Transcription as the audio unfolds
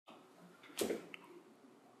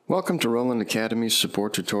Welcome to Roland Academy's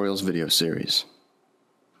Support Tutorials video series.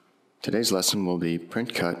 Today's lesson will be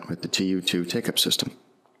print cut with the TU2 takeup system.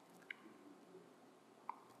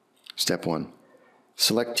 Step 1.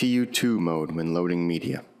 Select TU2 mode when loading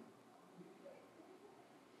media.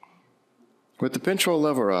 With the pinch roll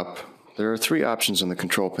lever up, there are three options on the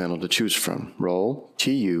control panel to choose from: Roll,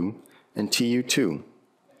 TU, and TU2.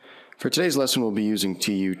 For today's lesson, we'll be using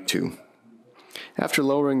TU2. After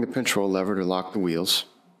lowering the pinch roll lever to lock the wheels,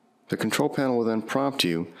 the control panel will then prompt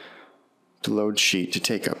you to load sheet to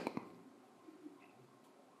takeup.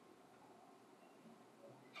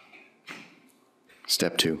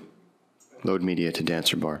 Step 2. Load media to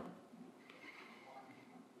dancer bar.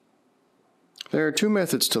 There are two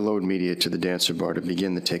methods to load media to the dancer bar to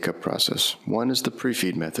begin the takeup process. One is the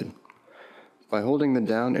pre-feed method. By holding the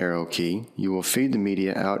down arrow key, you will feed the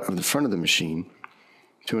media out of the front of the machine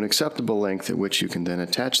to an acceptable length at which you can then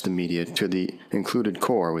attach the media to the included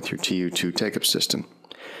core with your TU2 takeup system.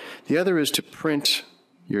 The other is to print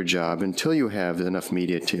your job until you have enough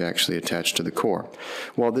media to actually attach to the core.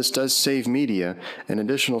 While this does save media, an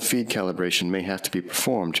additional feed calibration may have to be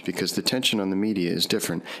performed because the tension on the media is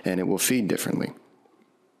different and it will feed differently.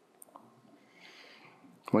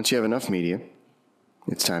 Once you have enough media,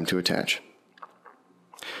 it's time to attach.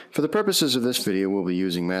 For the purposes of this video, we'll be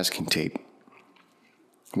using masking tape.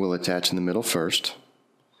 We'll attach in the middle first,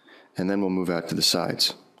 and then we'll move out to the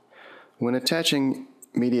sides. When attaching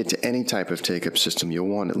media to any type of takeup system, you'll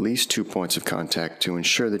want at least 2 points of contact to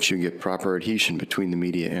ensure that you get proper adhesion between the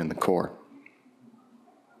media and the core.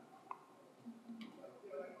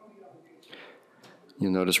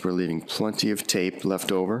 You'll notice we're leaving plenty of tape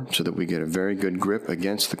left over so that we get a very good grip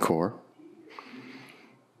against the core.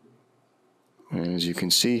 And as you can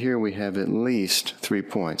see here, we have at least 3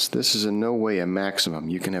 points. This is in no way a maximum.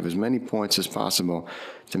 You can have as many points as possible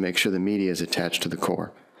to make sure the media is attached to the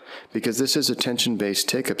core. Because this is a tension-based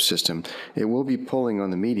takeup system, it will be pulling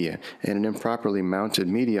on the media, and an improperly mounted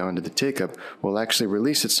media onto the takeup will actually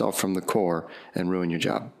release itself from the core and ruin your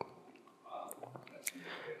job.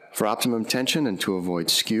 For optimum tension and to avoid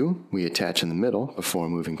skew, we attach in the middle before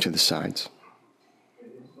moving to the sides.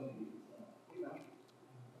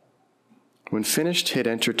 When finished, hit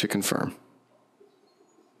enter to confirm.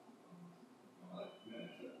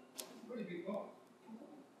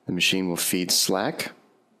 The machine will feed slack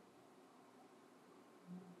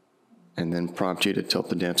and then prompt you to tilt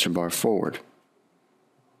the dancer bar forward.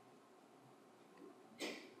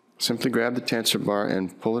 Simply grab the dancer bar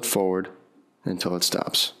and pull it forward until it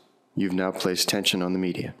stops. You've now placed tension on the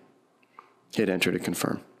media. Hit enter to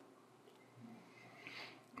confirm.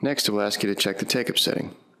 Next, it will ask you to check the takeup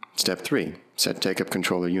setting. Step 3. Set takeup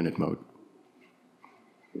controller unit mode.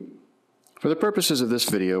 For the purposes of this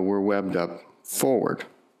video, we're webbed up forward.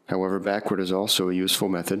 However, backward is also a useful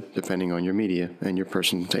method depending on your media and your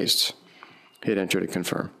personal tastes. Hit enter to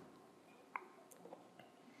confirm.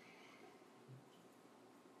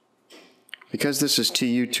 Because this is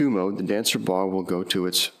TU2 mode, the dancer bar will go to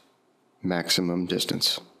its maximum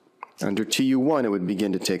distance. Under TU1, it would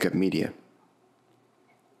begin to take up media.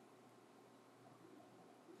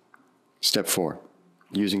 Step 4.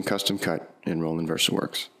 Using custom cut in Roland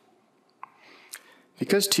VersaWorks.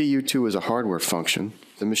 Because TU2 is a hardware function,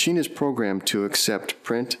 the machine is programmed to accept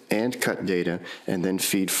print and cut data and then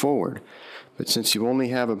feed forward. But since you only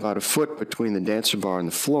have about a foot between the dancer bar and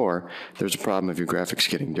the floor, there's a problem of your graphics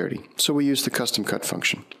getting dirty. So we use the custom cut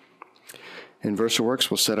function. In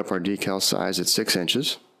VersaWorks, we'll set up our decal size at 6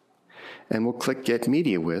 inches, and we'll click Get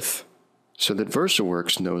Media Width so that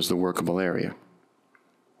VersaWorks knows the workable area.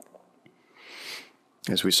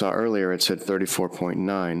 As we saw earlier, it said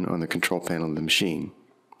 34.9 on the control panel of the machine.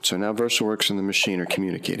 So now VersaWorks and the machine are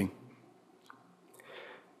communicating.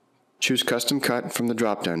 Choose Custom Cut from the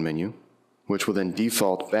drop-down menu, which will then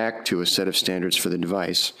default back to a set of standards for the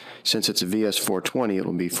device. Since it's a VS420, it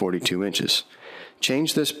will be 42 inches.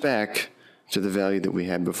 Change this back to the value that we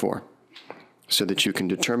had before, so that you can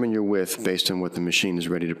determine your width based on what the machine is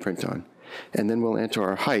ready to print on. And then we'll enter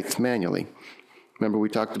our height manually. Remember we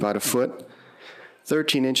talked about a foot?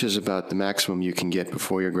 13 inches is about the maximum you can get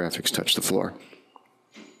before your graphics touch the floor.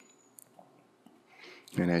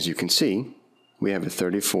 And as you can see, we have a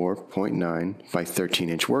 34.9 by 13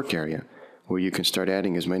 inch work area where you can start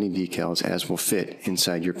adding as many decals as will fit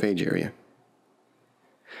inside your page area.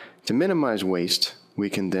 To minimize waste, we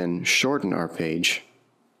can then shorten our page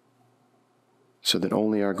so that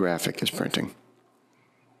only our graphic is printing.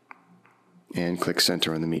 And click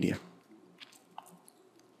center on the media.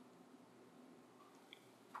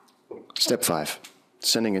 Step 5.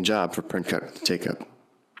 Sending a job for print cut with the takeup.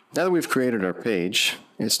 Now that we've created our page,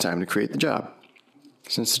 it's time to create the job.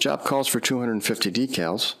 Since the job calls for 250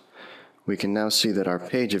 decals, we can now see that our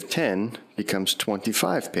page of 10 becomes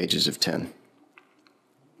 25 pages of 10.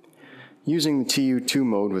 Using the TU2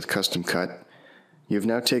 mode with Custom Cut, you've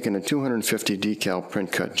now taken a 250 decal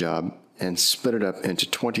print cut job and split it up into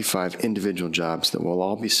 25 individual jobs that will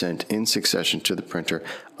all be sent in succession to the printer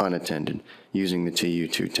unattended using the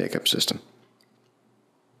TU2 take-up system.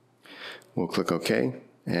 We'll click OK,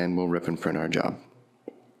 and we'll rip and print our job.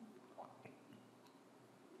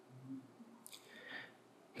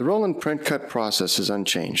 The Roland print cut process is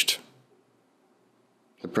unchanged.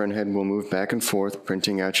 The print head will move back and forth,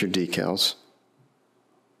 printing out your decals,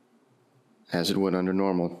 as it would under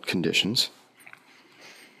normal conditions.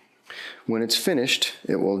 When it's finished,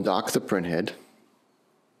 it will dock the print head,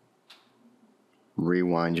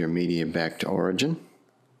 rewind your media back to origin,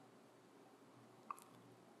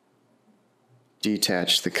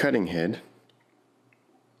 detach the cutting head,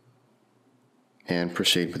 and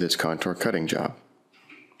proceed with its contour cutting job,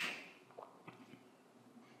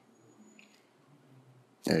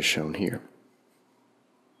 as shown here.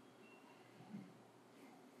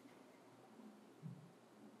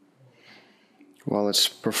 While it's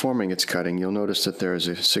performing its cutting, you'll notice that there is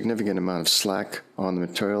a significant amount of slack on the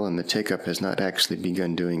material and the take-up has not actually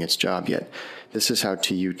begun doing its job yet. This is how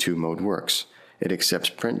TU2 mode works. It accepts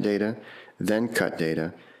print data, then cut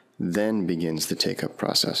data, then begins the take-up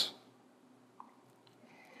process.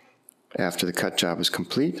 After the cut job is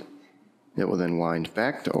complete, it will then wind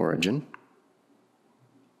back to origin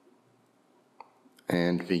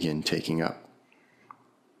and begin taking up.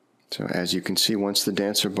 So as you can see, once the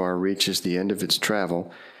dancer bar reaches the end of its travel,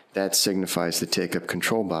 that signifies the take-up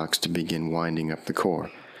control box to begin winding up the core,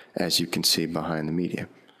 as you can see behind the media.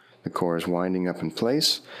 The core is winding up in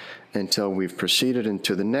place until we've proceeded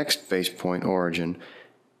into the next base point origin,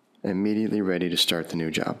 immediately ready to start the new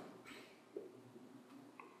job.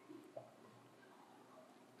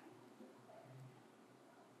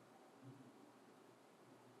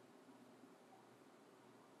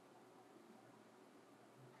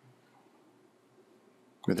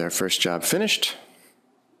 With our first job finished,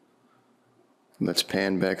 let's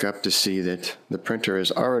pan back up to see that the printer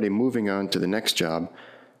is already moving on to the next job,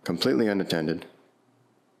 completely unattended,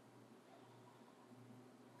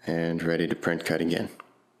 and ready to print cut again.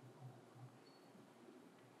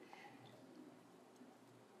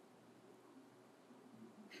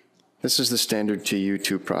 This is the standard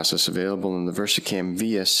TU2 process available in the VersaCAMM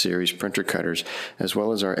VS series printer cutters, as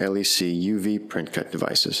well as our LEC UV print cut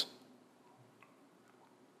devices.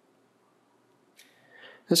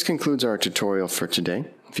 This concludes our tutorial for today.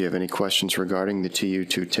 If you have any questions regarding the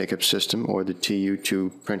TU2 take-up system or the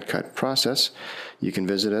TU2 print cut process, you can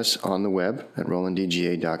visit us on the web at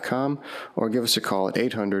rolanddga.com or give us a call at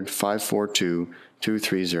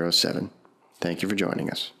 800-542-2307. Thank you for joining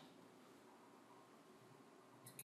us.